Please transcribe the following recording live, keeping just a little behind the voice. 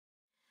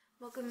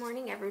Well, good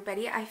morning,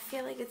 everybody. I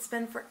feel like it's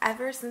been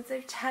forever since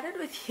I've chatted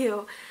with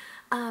you.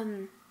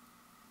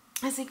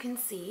 As you can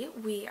see,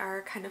 we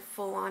are kind of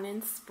full on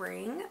in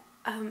spring.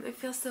 It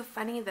feels so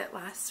funny that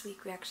last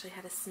week we actually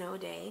had a snow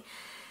day,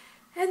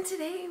 and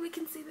today we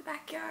can see the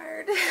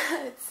backyard.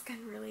 It's kind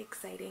of really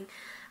exciting.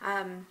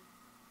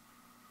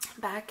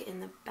 Back in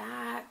the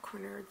back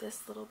corner,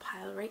 this little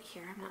pile right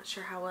here, I'm not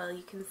sure how well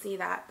you can see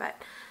that,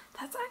 but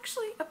that's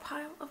actually a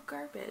pile of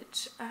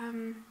garbage.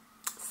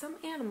 Some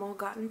animal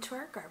got into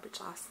our garbage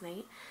last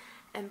night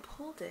and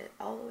pulled it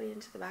all the way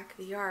into the back of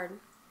the yard.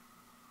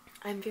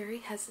 I'm very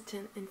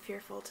hesitant and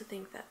fearful to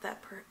think that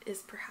that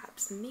is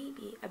perhaps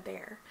maybe a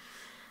bear.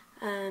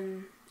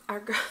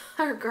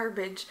 Our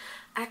garbage,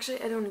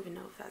 actually I don't even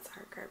know if that's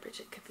our garbage,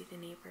 it could be the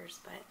neighbors,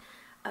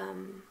 but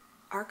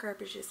our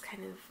garbage is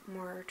kind of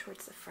more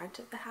towards the front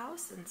of the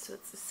house, and so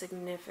it's a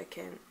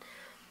significant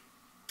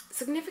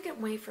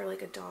way for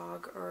like a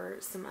dog or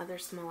some other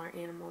smaller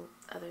animal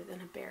other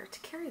than a bear to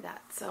carry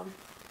that. So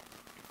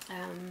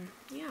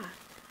yeah,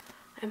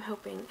 I'm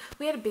hoping.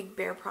 We had a big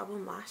bear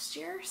problem last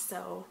year,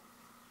 so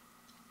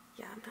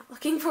yeah, I'm not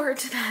looking forward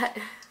to that.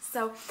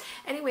 So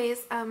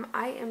anyways,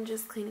 I am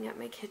just cleaning up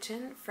my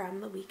kitchen from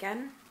the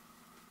weekend.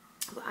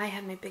 I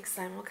had my big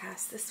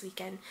simulcast this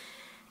weekend,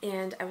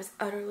 and I was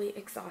utterly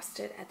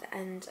exhausted at the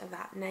end of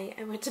that night.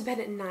 I went to bed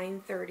at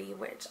 9:30,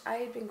 which I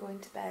had been going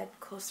to bed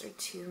closer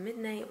to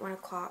midnight, 1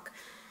 o'clock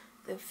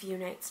the few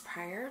nights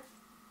prior.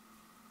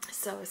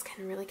 So I was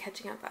kind of really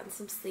catching up on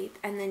some sleep.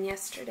 And then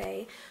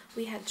yesterday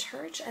we had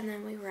church, and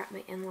then we were at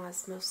my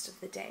in-laws most of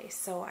the day.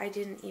 So I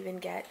didn't even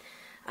get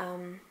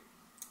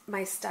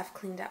my stuff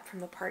cleaned up from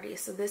the party.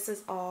 So this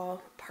is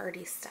all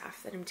party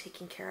stuff that I'm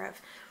taking care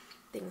of.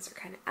 Things are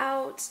kind of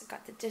out. I've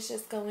got the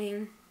dishes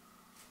going.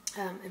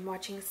 I'm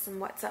watching some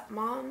What's Up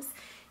Moms.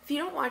 If you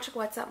don't watch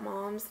What's Up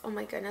Moms, oh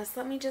my goodness,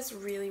 let me just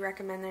really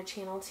recommend their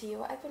channel to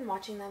you. I've been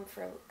watching them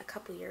for a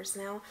couple years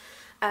now,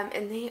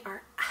 and they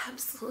are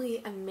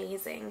absolutely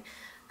amazing.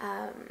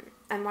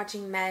 I'm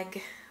watching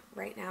Meg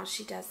right now.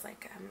 She does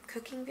like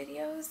cooking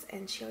videos,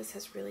 and she always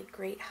has really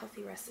great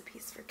healthy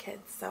recipes for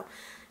kids. So I'm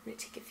going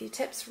to take a few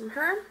tips from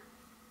her.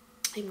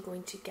 I'm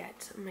going to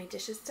get my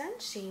dishes done.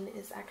 Shane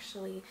is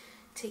actually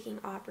taking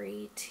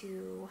Aubrey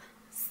to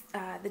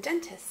the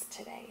dentist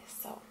today,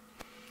 so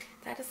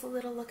that is a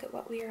little look at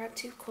what we are up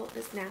to. Colt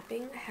is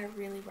napping. I had a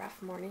really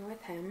rough morning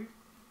with him.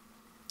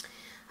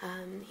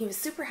 He was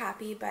super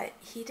happy, but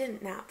he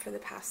didn't nap for the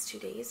past 2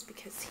 days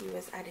because he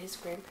was at his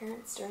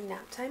grandparents' during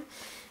nap time,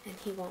 and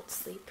he won't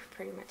sleep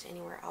pretty much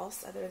anywhere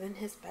else other than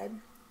his bed.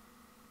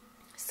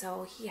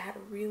 So he had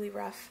a really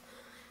rough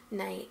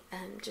night,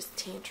 just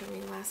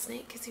tantruming last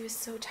night because he was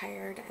so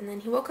tired, and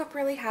then he woke up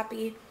really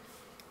happy,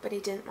 but he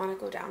didn't want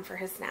to go down for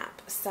his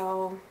nap.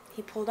 So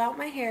he pulled out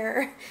my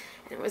hair,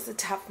 and it was a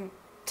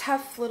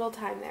tough little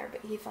time there,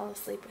 but he fell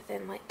asleep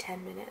within like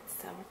 10 minutes.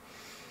 So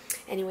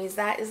anyways,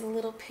 that is a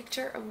little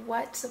picture of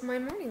what my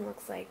morning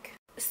looks like.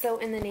 So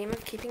in the name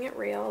of keeping it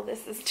real,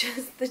 this is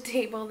just the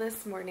table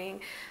this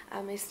morning.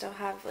 I still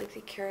have like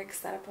the Keurig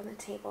set up on the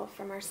table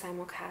from our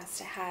simulcast.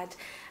 I had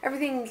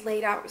everything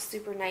laid out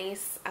super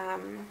nice, but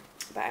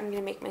I'm going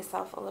to make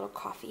myself a little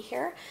coffee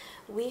here.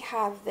 We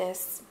have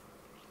this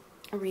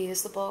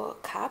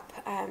reusable cup.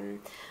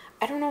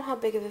 I don't know how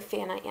big of a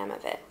fan I am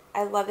of it.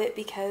 I love it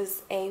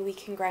because A, we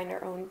can grind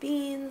our own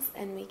beans,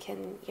 and we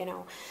can, you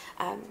know,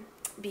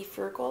 be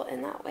frugal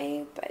in that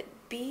way, but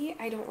B,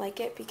 I don't like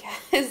it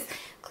because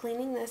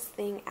cleaning this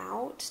thing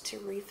out to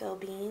refill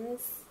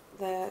beans,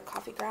 the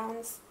coffee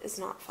grounds, is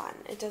not fun.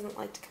 It doesn't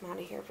like to come out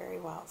of here very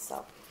well,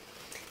 so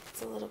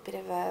it's a little bit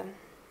of a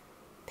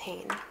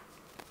pain.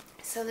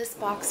 So this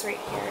box right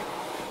here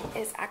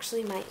is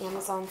actually my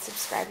Amazon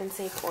Subscribe and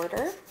Save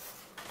order.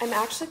 I'm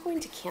actually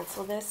going to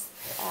cancel this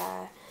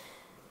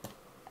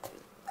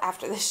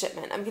after the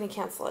shipment. I'm going to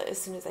cancel it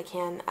as soon as I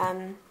can.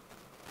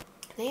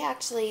 They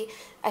actually,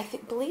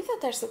 believe that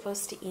they're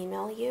supposed to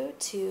email you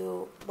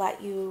to let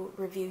you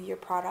review your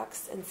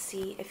products and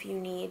see if you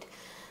need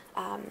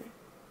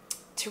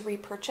to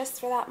repurchase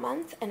for that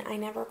month, and I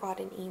never got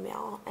an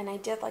email. And I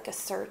did like a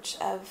search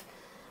of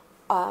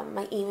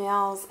my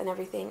emails and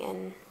everything,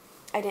 and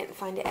I didn't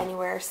find it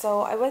anywhere.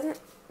 So I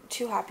wasn't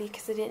too happy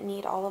because I didn't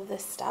need all of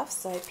this stuff,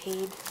 so I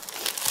paid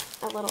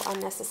a little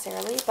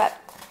unnecessarily. But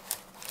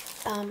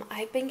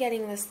I've been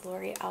getting this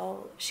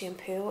L'Oreal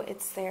shampoo.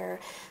 It's their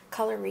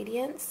Color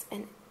Radiance,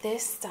 and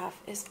this stuff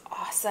is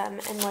awesome.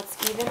 And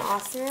what's even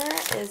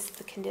awesomer is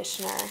the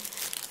conditioner.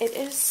 It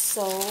is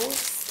so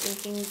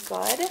stinking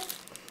good.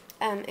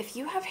 If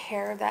you have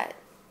hair that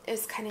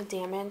is kind of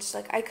damaged,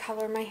 like I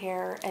color my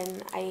hair,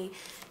 and I,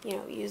 you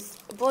know, use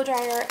a blow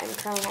dryer and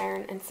curling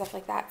iron and stuff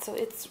like that, so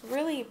it's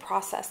really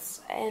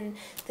processed, and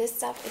this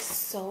stuff is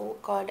so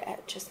good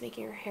at just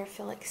making your hair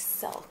feel like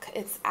silk.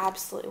 It's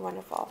absolutely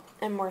wonderful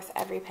and worth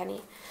every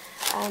penny.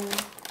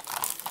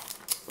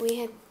 We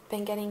had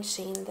been getting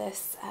Shane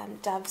this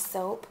Dove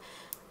soap.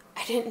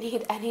 I didn't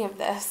need any of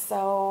this,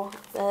 so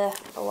oh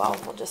well,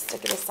 we'll just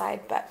stick it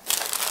aside. But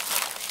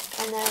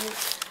and then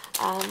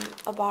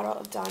a bottle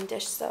of Dawn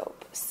dish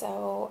soap.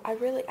 So I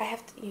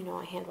have to, you know,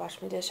 I hand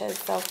wash my dishes,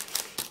 so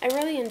I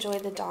really enjoy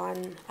the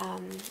Dawn.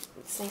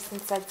 It's nice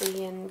and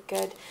sudsy and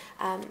good.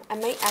 I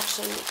might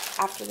actually,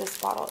 after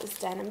this bottle is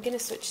done, I'm going to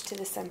switch to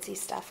the Scentsy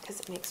stuff because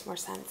it makes more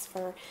sense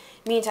for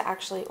me to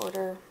actually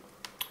order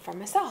from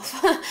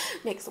myself.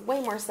 Makes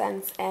way more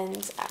sense, and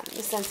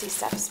the Scentsy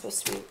stuff is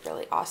supposed to be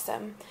really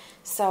awesome.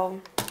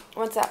 So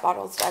once that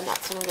bottle's done,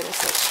 that's when I'm going to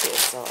switch to.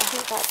 So I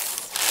think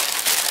that's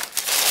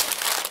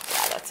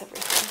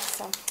everything.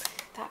 So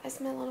that is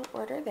my little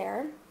order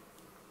there.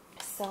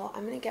 So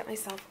I'm going to get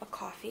myself a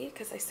coffee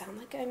because I sound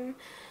like I'm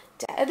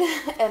dead,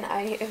 and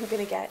I am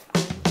going to get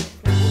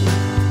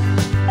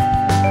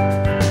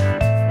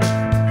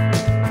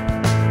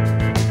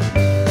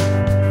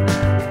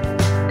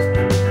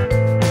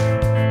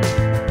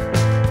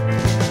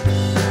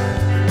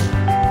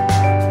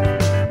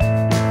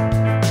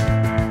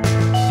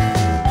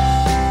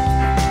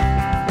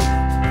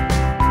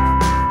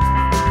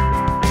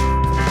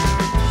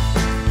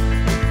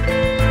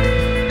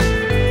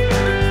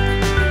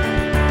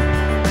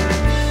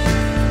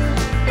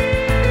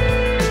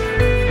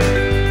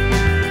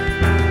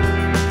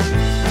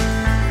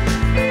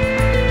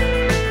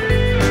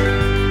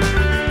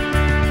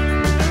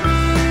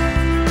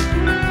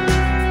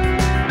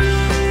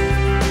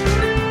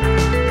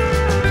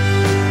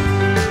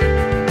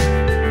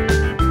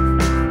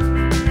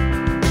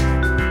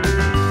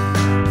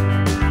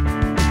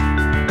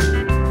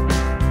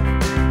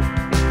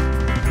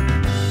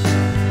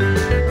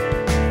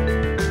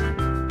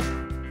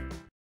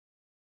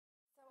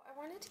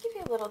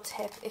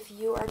tip if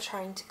you are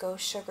trying to go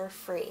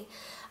sugar-free.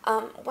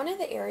 One of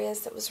the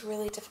areas that was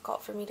really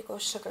difficult for me to go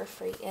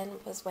sugar-free in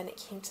was when it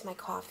came to my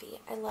coffee.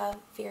 I love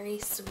very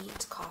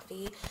sweet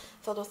coffee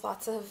filled with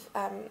lots of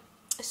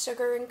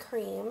sugar and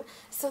cream,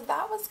 so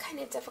that was kind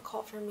of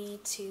difficult for me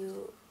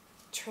to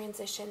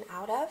transition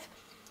out of.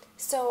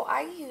 So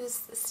I use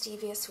the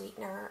stevia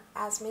sweetener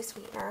as my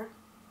sweetener,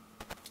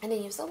 and I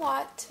use a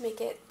lot to make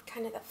it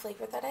kind of the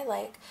flavor that I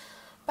like.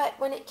 But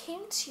when it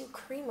came to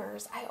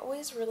creamers, I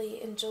always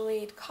really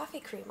enjoyed coffee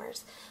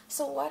creamers.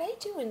 So what I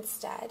do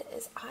instead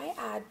is I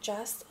add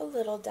just a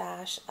little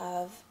dash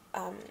of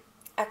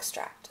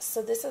extract.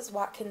 So this is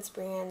Watkins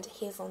brand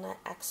hazelnut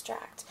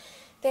extract.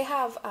 They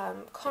have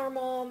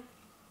caramel.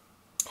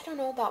 I don't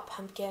know about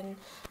pumpkin,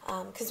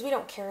 because we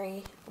don't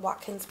carry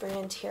Watkins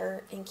brand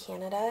here in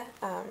Canada.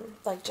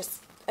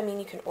 I mean,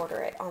 you can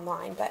order it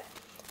online, but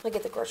like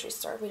at the grocery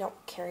store, we don't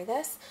carry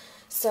this.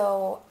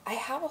 So I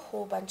have a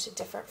whole bunch of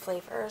different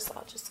flavors.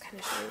 I'll just kind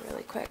of show you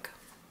really quick.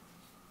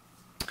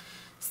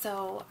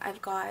 So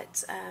I've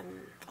got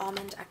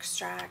almond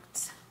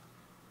extract,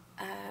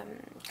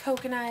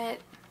 coconut,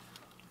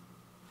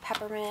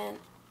 peppermint,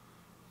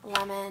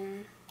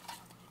 lemon,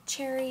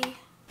 cherry,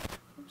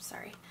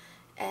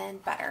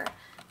 and butter.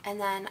 And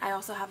then I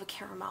also have a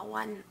caramel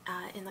one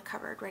in the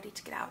cupboard ready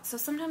to get out. So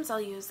sometimes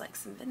I'll use like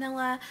some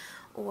vanilla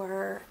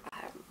or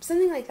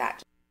something like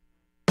that.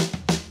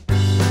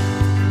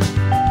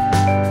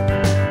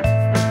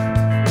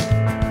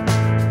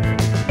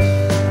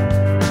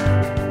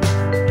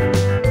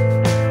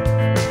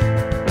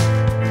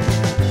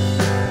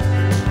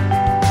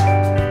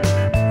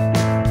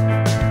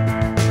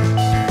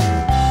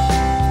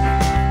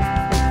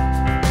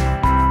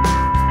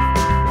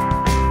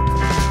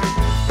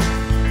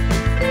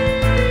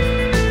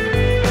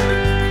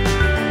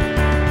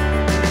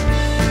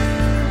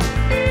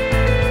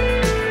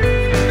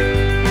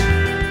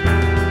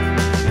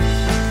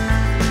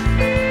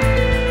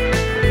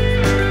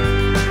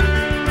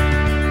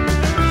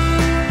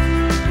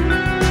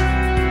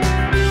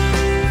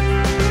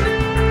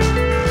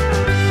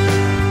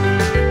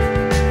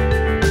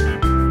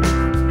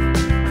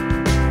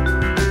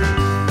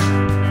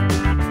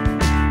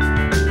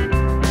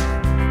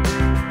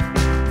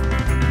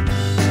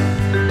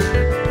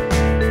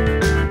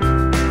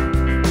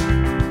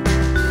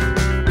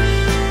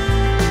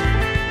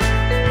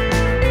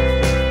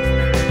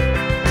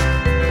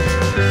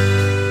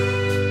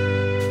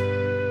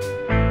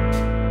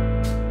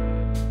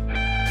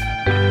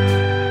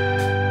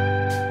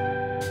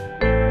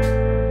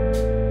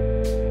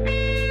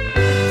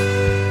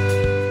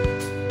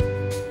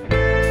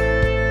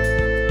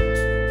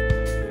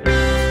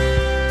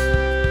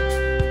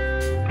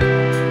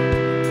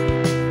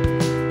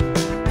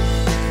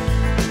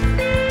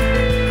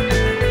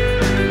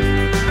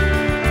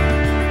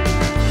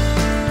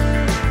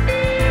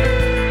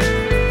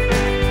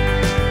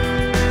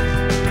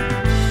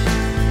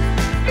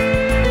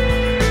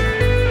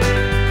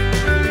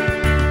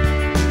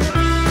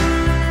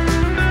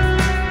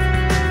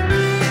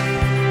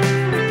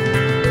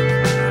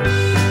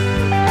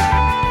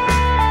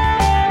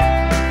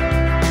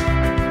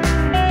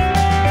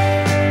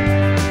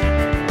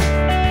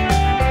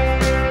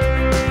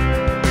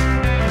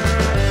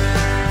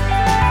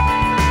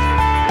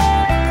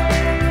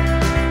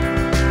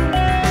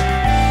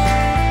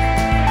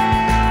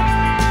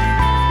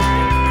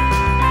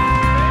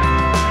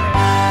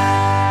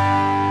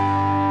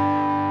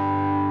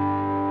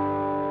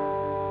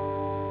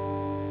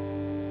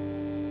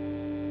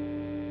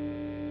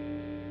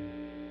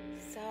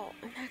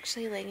 I'm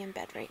actually laying in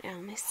bed right now.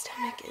 My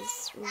stomach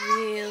is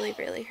really,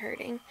 really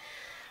hurting.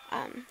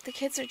 The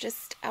kids are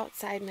just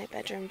outside my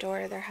bedroom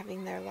door. They're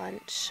having their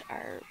lunch.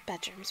 Our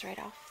bedroom's right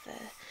off the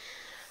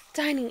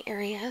dining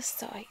area,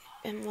 so I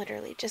am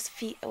literally just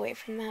feet away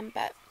from them.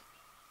 But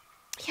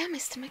yeah, my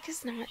stomach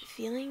is not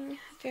feeling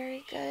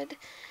very good.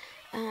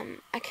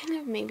 I kind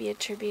of maybe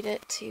attribute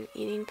it to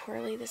eating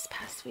poorly this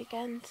past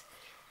weekend.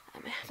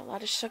 I had a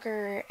lot of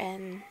sugar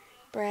and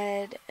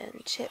bread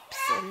and chips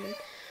and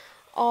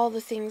all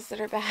the things that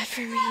are bad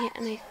for me,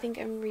 and I think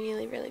I'm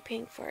really, really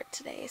paying for it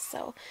today.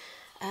 So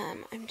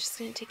I'm just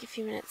going to take a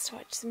few minutes to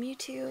watch some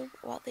YouTube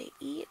while they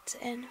eat,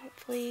 and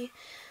hopefully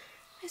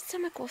my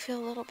stomach will feel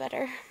a little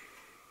better.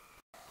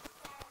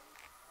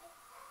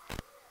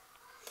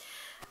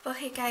 Well,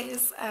 hey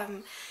guys,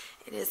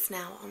 it is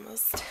now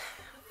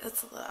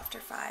it's a little after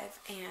 5,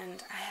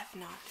 and I have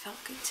not felt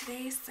good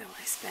today, so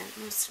I spent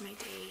most of my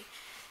day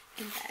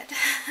in bed.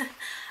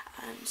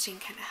 Shane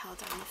kind of held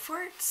down the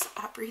fort.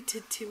 Aubrey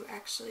did too,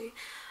 actually.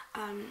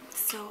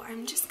 So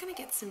I'm just gonna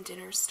get some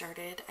dinner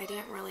started. I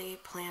didn't really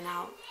plan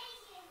out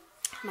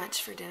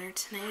much for dinner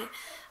tonight,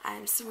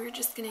 so we're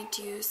just gonna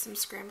do some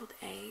scrambled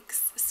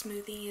eggs,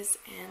 smoothies,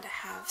 and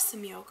have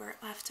some yogurt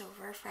left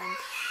over from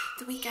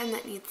the weekend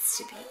that needs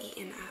to be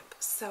eaten up.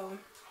 So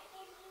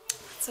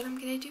that's what I'm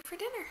gonna do for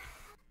dinner.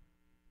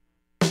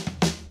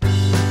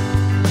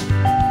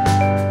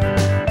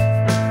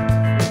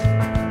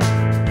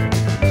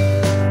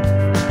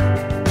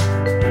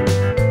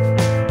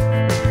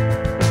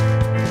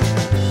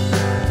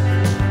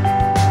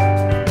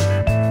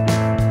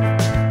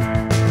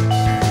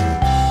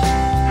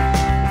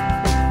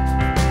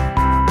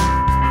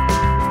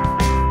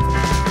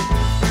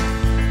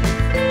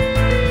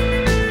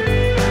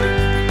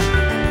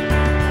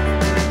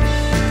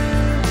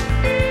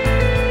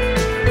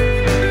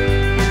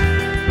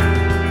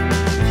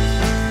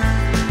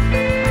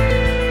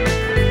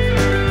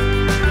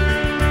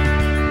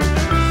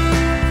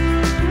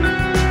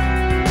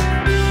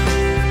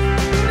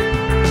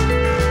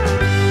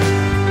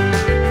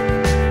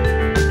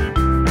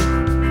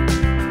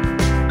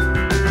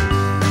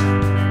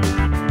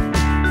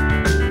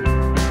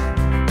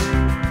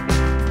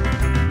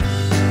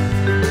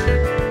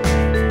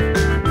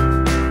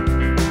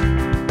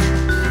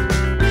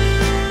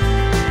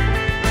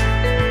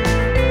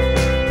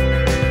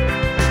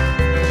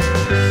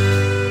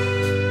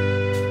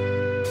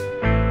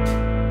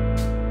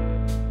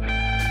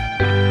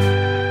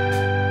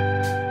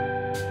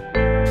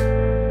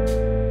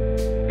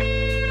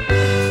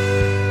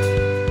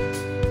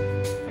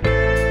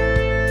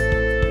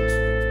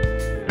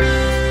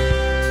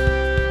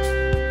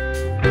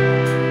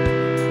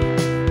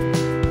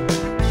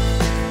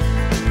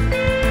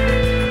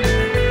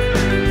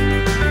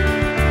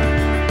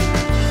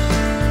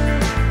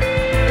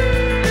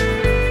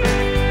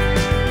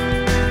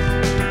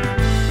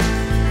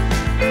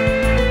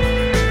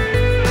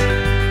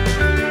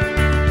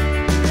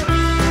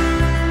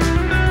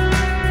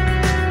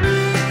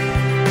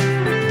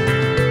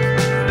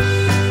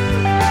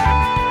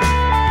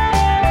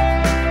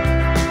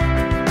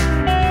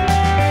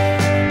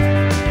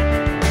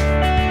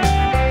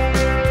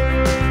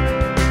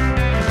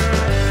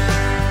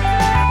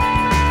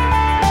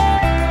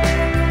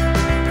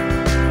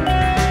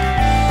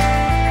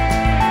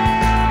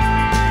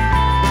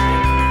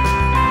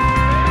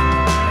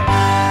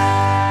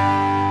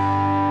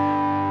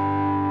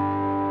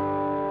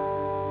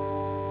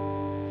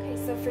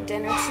 For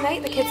dinner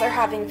tonight, the kids are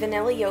having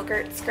vanilla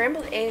yogurt,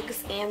 scrambled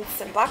eggs, and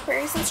some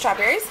blackberries and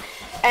strawberries,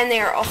 and they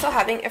are also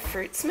having a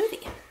fruit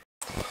smoothie.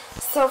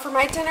 So for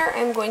my dinner,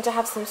 I'm going to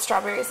have some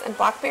strawberries and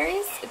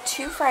blackberries,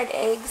 2 fried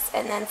eggs,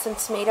 and then some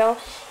tomato,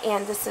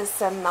 and this is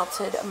some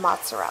melted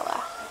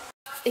mozzarella.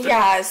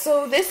 Yeah,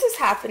 so this is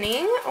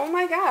happening. Oh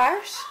my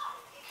gosh.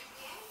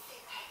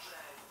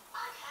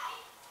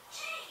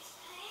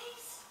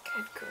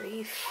 Good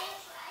grief.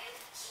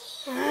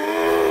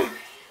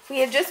 We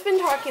had just been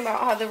talking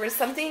about how there was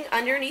something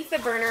underneath the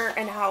burner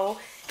and how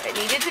it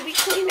needed to be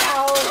cleaned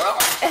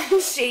out,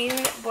 and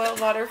Shane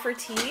boiled water for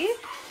tea,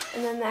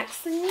 and then next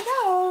thing you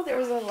know, there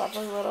was a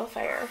lovely little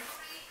fire.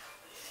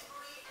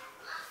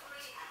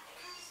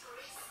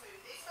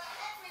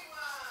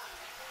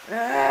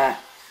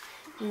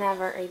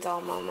 Never a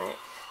dull moment.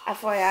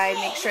 FYI,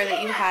 make sure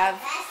that you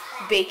have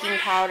baking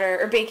powder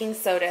or baking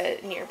soda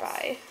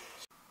nearby.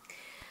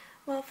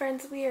 Well,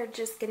 friends, we are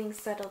just getting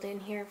settled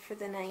in here for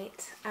the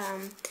night.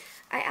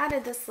 I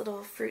added this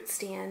little fruit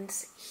stand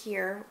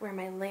here where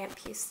my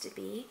lamp used to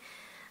be.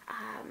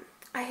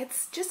 I had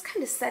just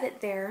kind of set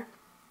it there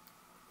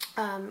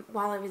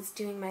while I was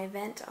doing my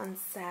event on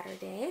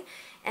Saturday,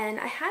 and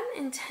I hadn't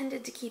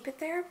intended to keep it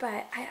there,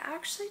 but I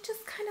actually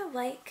just kind of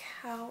like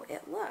how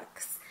it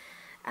looks.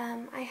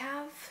 I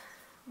have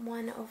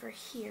one over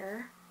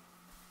here.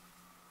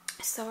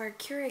 So our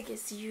Keurig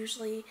is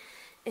usually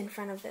in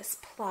front of this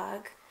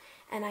plug,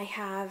 and I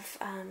have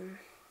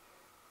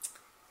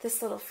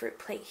this little fruit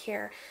plate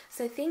here.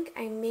 So I think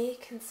I may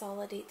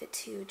consolidate the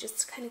two just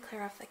to kind of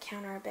clear off the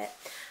counter a bit.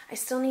 I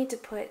still need to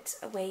put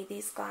away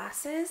these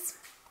glasses.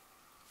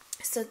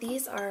 So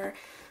these are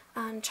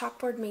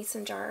chalkboard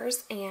mason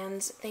jars,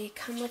 and they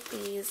come with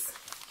these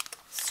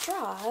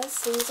straws.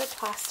 So these are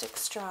plastic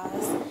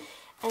straws,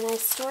 and I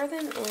store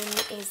them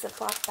in a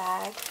Ziploc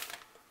bag.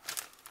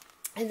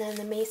 And then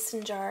the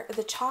mason jar,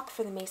 the chalk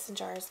for the mason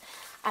jars,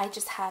 I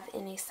just have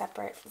in a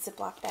separate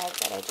Ziploc bag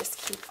that I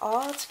just keep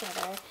all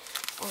together,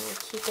 and I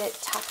keep it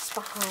tucked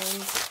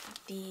behind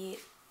the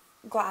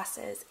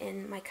glasses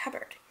in my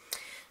cupboard.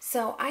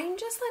 So I'm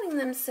just letting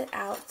them sit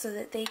out so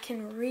that they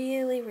can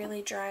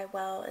really dry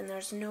well and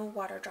there's no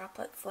water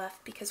droplets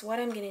left, because what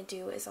I'm going to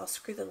do is I'll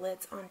screw the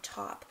lids on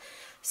top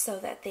so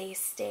that they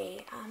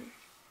stay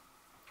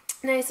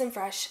nice and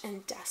fresh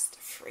and dust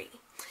free.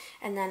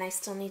 And then I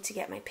still need to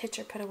get my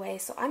pitcher put away,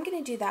 so I'm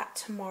going to do that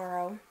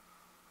tomorrow.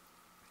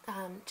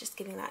 Just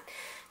giving that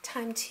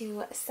time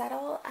to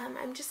settle.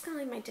 I'm just going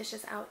to leave my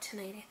dishes out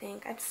tonight, I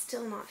think. I'm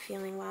still not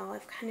feeling well.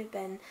 I've kind of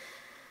been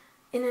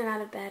in and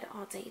out of bed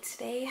all day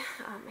today.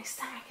 My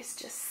stomach is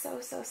just so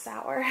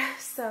sour.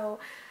 So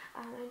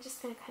I'm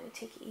just going to kind of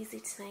take it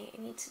easy tonight.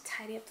 I need to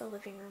tidy up the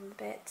living room a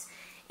bit,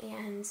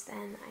 and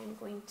then I'm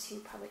going to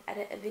probably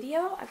edit a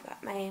video. I've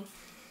got my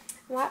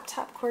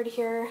laptop cord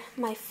here.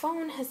 My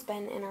phone has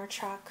been in our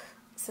truck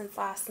since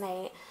last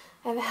night.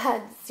 I've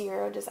had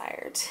zero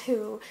desire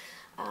to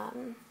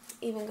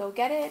even go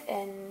get it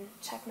and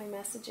check my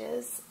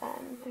messages.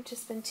 I've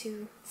just been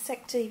too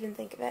sick to even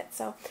think of it.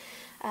 So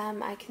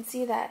I can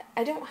see that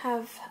I don't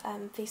have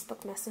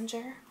Facebook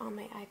Messenger on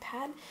my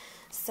iPad,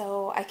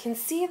 so I can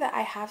see that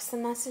I have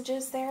some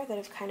messages there that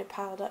have kind of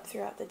piled up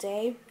throughout the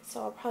day.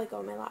 So I'll probably go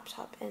on my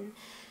laptop and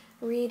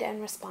read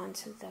and respond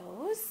to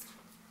those.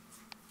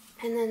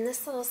 And then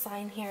this little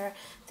sign here,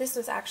 this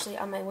was actually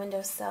on my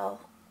windowsill,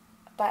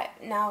 but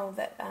now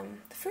that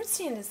the fruit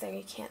stand is there,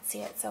 you can't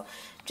see it. So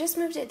just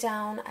moved it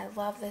down. I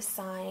love this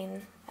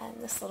sign,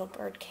 and this little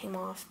bird came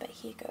off, but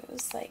he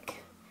goes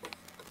like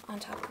on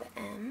top of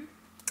the M.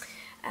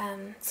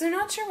 So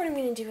not sure what I'm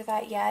going to do with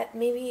that yet.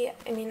 Maybe,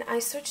 I mean, I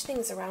switch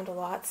things around a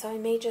lot, so I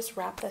may just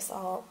wrap this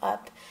all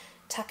up,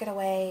 tuck it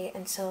away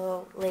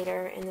until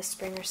later in the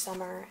spring or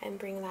summer and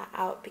bring that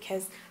out,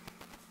 because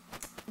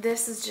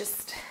this is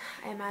just,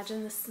 I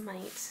imagine this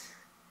might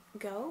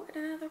go at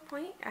another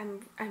point.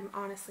 I'm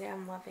honestly,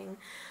 I'm loving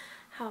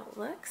how it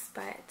looks,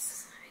 but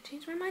I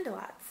changed my mind a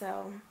lot,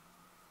 so,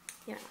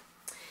 you know.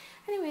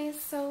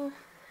 Anyways, so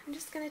I'm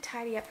just going to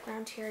tidy up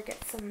around here,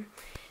 get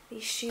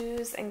these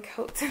shoes and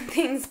coats and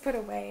things put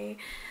away,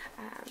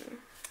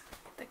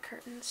 the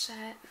curtains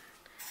shut,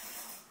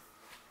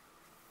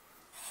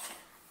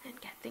 and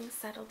get things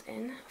settled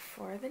in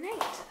for the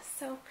night.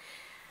 So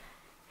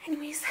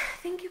anyways,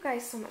 thank you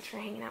guys so much for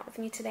hanging out with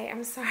me today.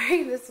 I'm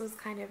sorry this was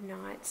kind of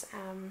not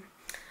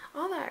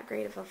all that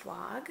great of a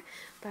vlog,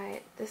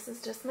 but this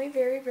is just my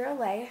very real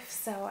life,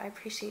 so I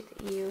appreciate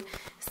that you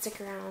stick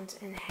around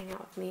and hang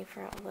out with me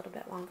for a little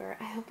bit longer.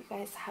 I hope you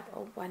guys have a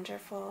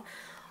wonderful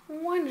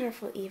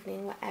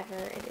evening, whatever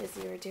it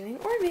is you're doing,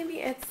 or maybe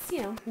it's,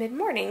 you know,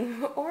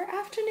 mid-morning or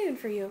afternoon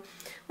for you.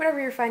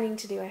 Whatever you're finding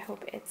to do, I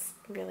hope it's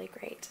really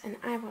great, and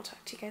I will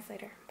talk to you guys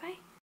later. Bye.